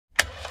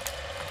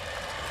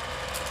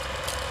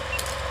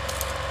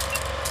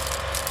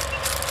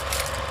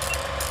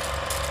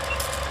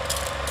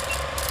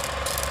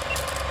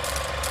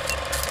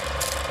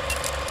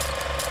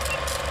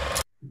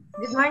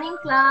morning,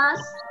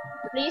 class.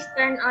 Please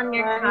turn on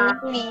your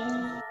cam.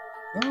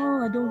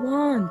 No, I don't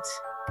want.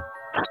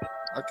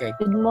 Okay.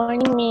 Good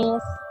morning,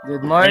 Miss.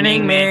 Good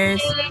morning, Miss.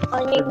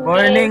 Good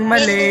morning,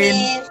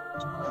 Malin.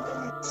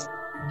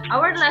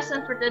 Our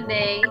lesson for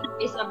today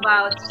is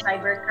about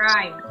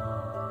cybercrime.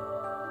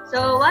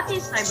 So, what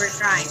is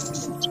cybercrime?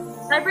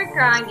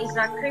 Cybercrime is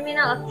a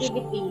criminal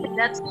activity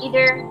that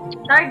either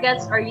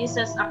targets or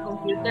uses a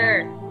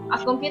computer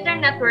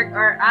network,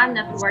 or a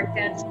network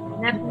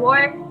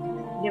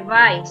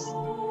device.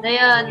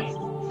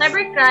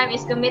 Cybercrime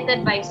is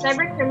committed by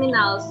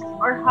cybercriminals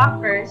or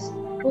hackers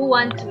who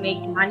want to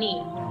make money.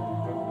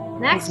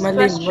 Next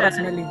question.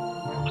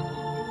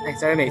 Ay,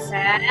 sorry, Miss.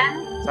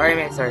 Sorry,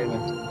 Miss.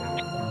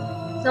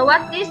 So,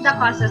 what is the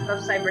causes of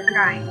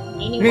cybercrime?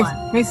 Anyone?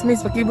 Miss,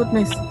 Paquibot,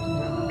 Miss.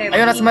 Okay,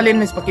 Ayun, as Malin,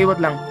 Miss, Paquibot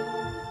lang.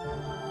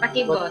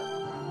 Paquibot.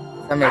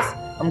 Miss,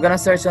 I'm gonna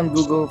search on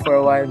Google for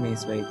a while,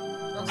 Miss. Wait.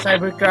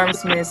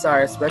 Cybercrimes, Miss,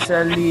 are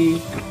especially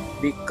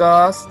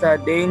because the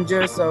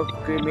dangers of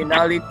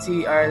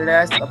criminality are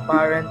less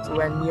apparent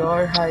when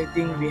you're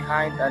hiding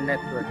behind a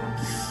network.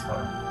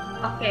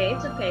 Okay,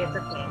 it's okay.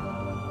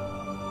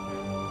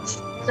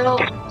 So,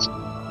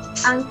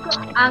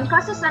 ang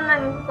kaso sa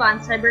nang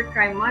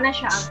cybercrime mo na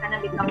siya ang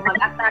kanang bitaw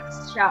mag-attack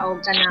siya o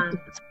kanang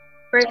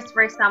for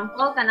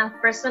example kanang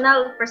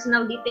personal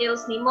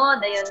details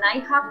nimo dayon na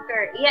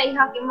hacker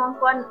i-hack imong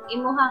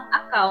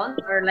account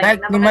or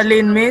like ni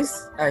Malin,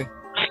 Miss. Ay.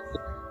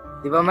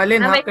 Di ba Malin,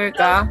 hacker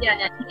ka?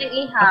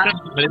 I-hack.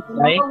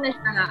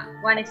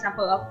 One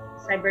example of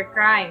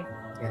cybercrime.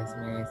 Yes,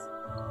 Miss.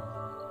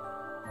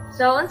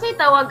 So, unsay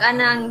tawag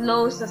anang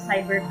law sa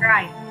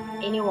cybercrime?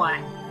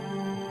 Anyone?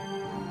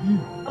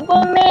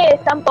 Campo, Miss.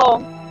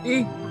 Campo.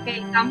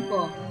 Okay,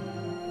 Campo.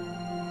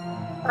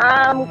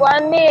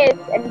 Miss.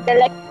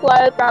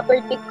 Intellectual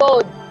Property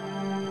Code.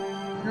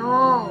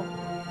 No.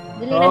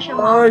 Dili na siya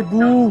Ay,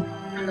 boo.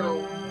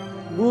 Hello.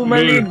 Boo,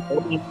 Malin.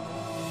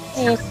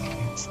 Miss.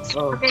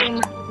 Oh. Okay,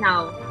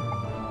 now.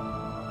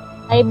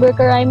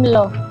 Cybercrime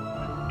Law.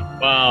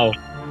 Wow.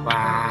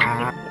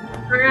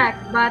 Correct,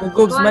 but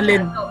Googs,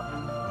 Malin.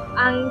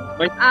 ang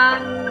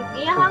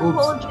iyang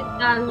code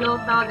na law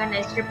tawagan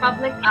is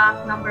Republic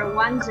Act number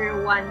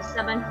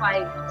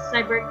 10175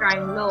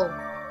 Cybercrime Law.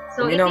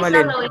 So it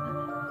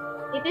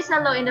is a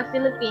law in the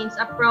Philippines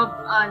approved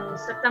on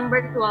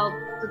September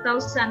 12,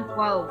 2012,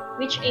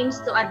 which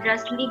aims to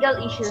address legal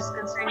issues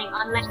concerning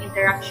online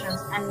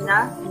interactions and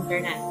the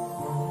internet.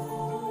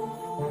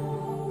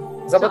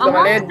 So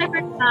among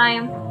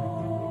cybercrime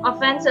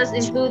offenses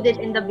included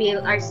in the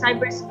bill are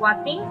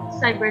cybersquatting,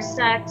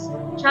 cybersex,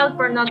 child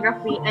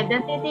pornography,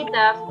 identity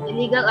theft,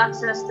 illegal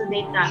access to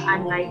data,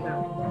 and libel.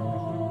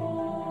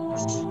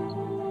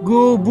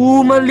 Go,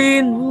 boo,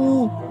 Malin.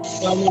 Boo.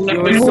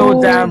 You're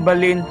so damn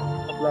Malin.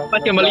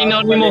 Pati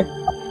Malinao nimo.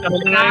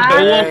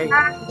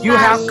 You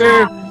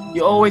hacker.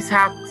 You always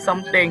hack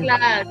something.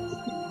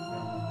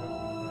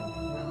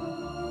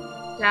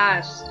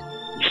 Class.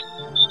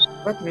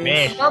 What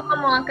means? Ikaw pa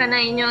mga ka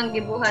na inyo ang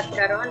gibuhat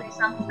karon.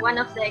 One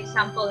of the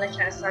example na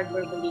siya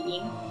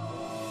cyberbullying.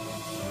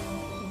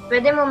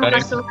 Pwede mo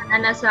makasuhan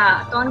na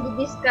sa atong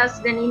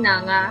di-discuss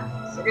ganina nga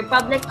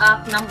Republic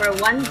Act number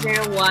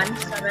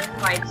 10175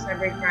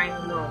 Cybercrime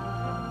Law.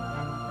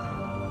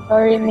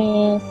 Sorry,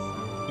 Miss.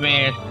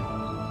 Miss.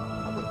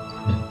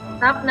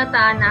 Tap na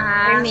ta na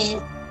ha.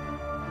 Miss.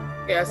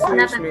 Yes,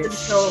 Miss. Miss.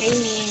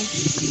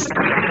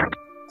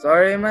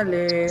 Sorry,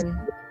 Malin.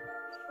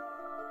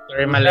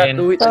 Sorry, Malin.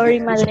 Total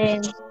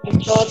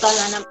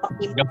na ng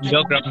Paquibot.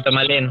 Joke to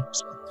Malin.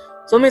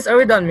 So, Miss, are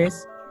we done,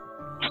 Miss?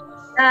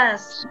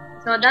 Yes.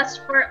 So that's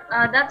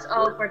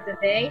all for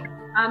today.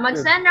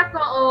 Mag-send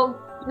ako og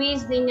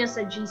quiz ninyo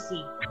sa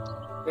GC.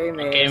 Okay,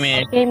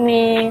 Miss. Okay,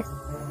 Miss.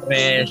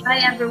 Miss.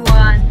 Bye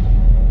everyone.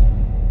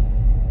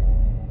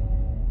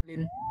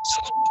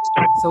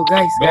 So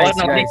guys, wait.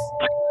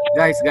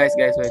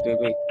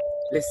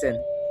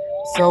 Listen.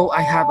 So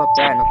I have a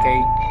plan,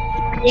 okay?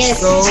 Yes.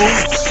 So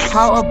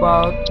how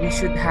about we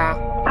should hack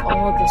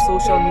all the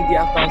social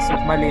media accounts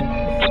of Malin?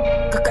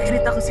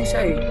 Kakairita kasi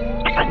siya eh.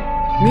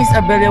 Miss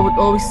Abella would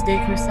always take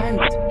her side.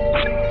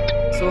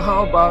 So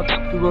how about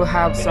we will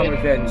have some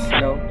revenge, you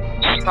know?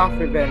 Tough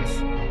revenge.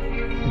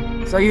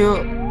 So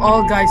you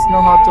all guys know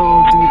how to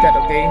do that,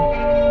 okay?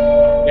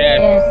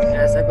 Yes.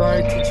 Yes, I'm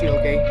gonna teach you,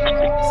 okay?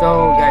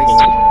 So guys,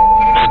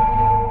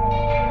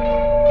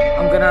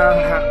 I'm gonna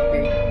hack,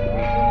 okay?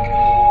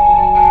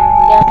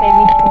 Yeah,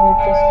 baby,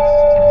 focus.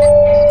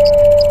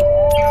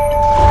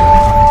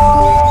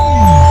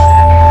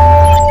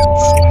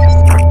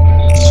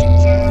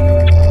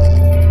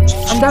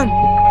 I'm done.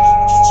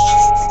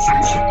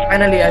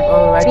 Finally, I've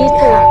already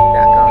hacked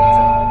the account.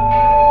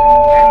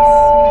 So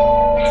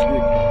that's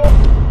good.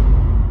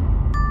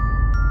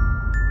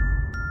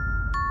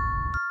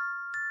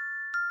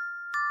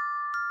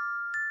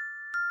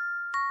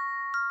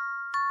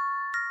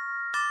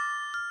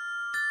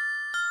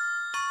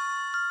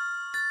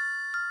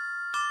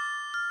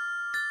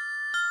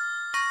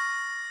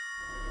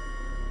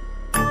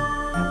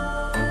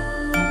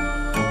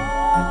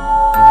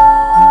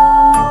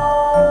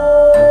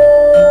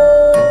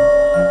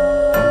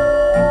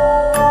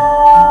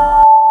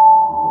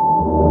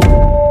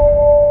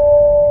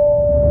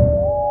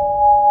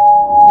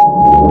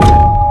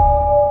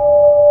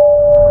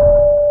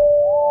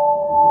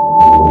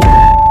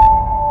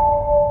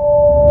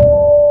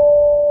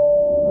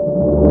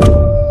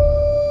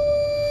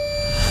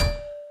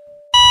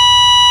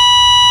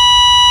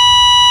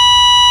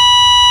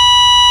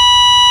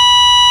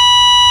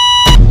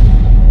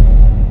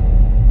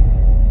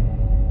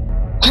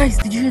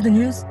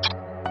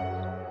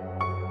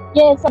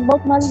 It's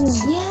about Malin.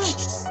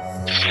 Yes.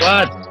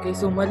 What? Okay,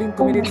 so Malin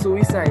committed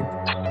suicide.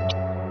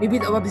 Maybe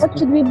that was What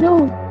should we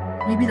do?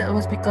 maybe that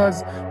was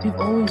because we've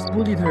always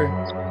bullied her.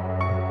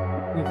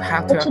 We've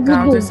hacked her What should we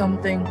account or do?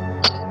 something.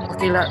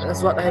 Okay, that's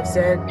what I have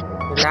said.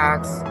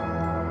 Relax.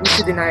 We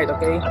should deny it,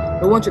 okay?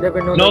 No one should ever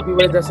know No. that we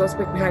were the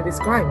suspect behind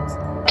these crimes.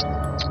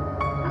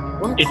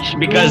 What? It's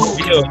because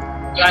you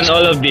plan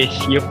all of this.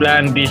 You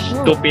plan this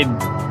No. stupid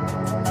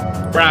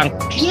prank.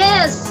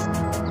 Yes.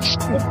 It's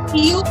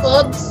you,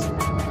 Cobs.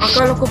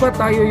 Akala ko ba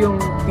tayo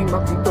yung team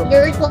up dito?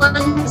 You're the one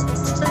who's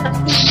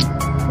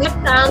what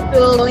account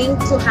we're going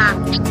to hack.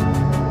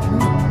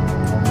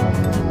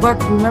 But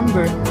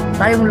remember,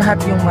 tayong lahat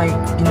yung may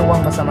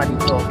ginawang masama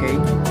dito, okay?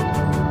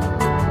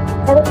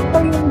 Pero ito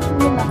yung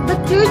sila.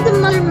 But you're the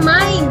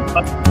mastermind.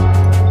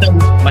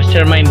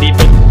 Mastermind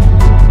dito.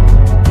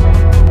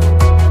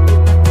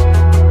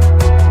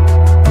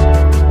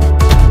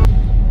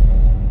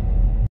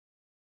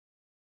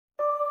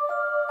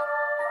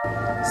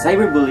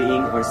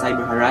 Cyberbullying or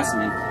cyber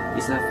harassment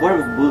is a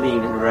form of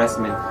bullying and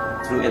harassment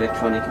through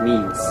electronic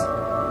means.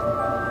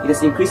 It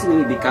has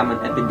increasingly become an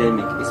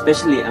epidemic,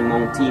 especially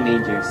among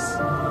teenagers,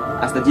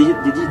 as the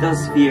digital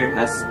sphere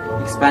has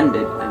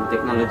expanded and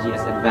technology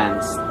has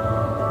advanced.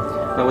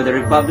 But with the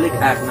Republic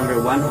Act No.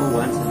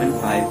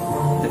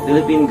 10175, the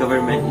Philippine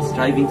government is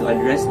striving to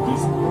address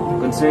these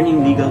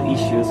concerning legal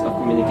issues of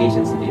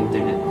communications on the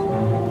internet.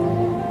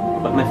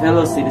 But my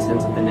fellow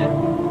citizens of the net,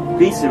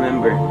 please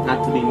remember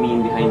not to be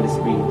mean behind the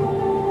screen,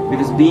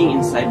 because being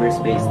in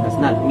cyberspace does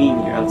not mean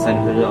you're outside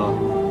of the law.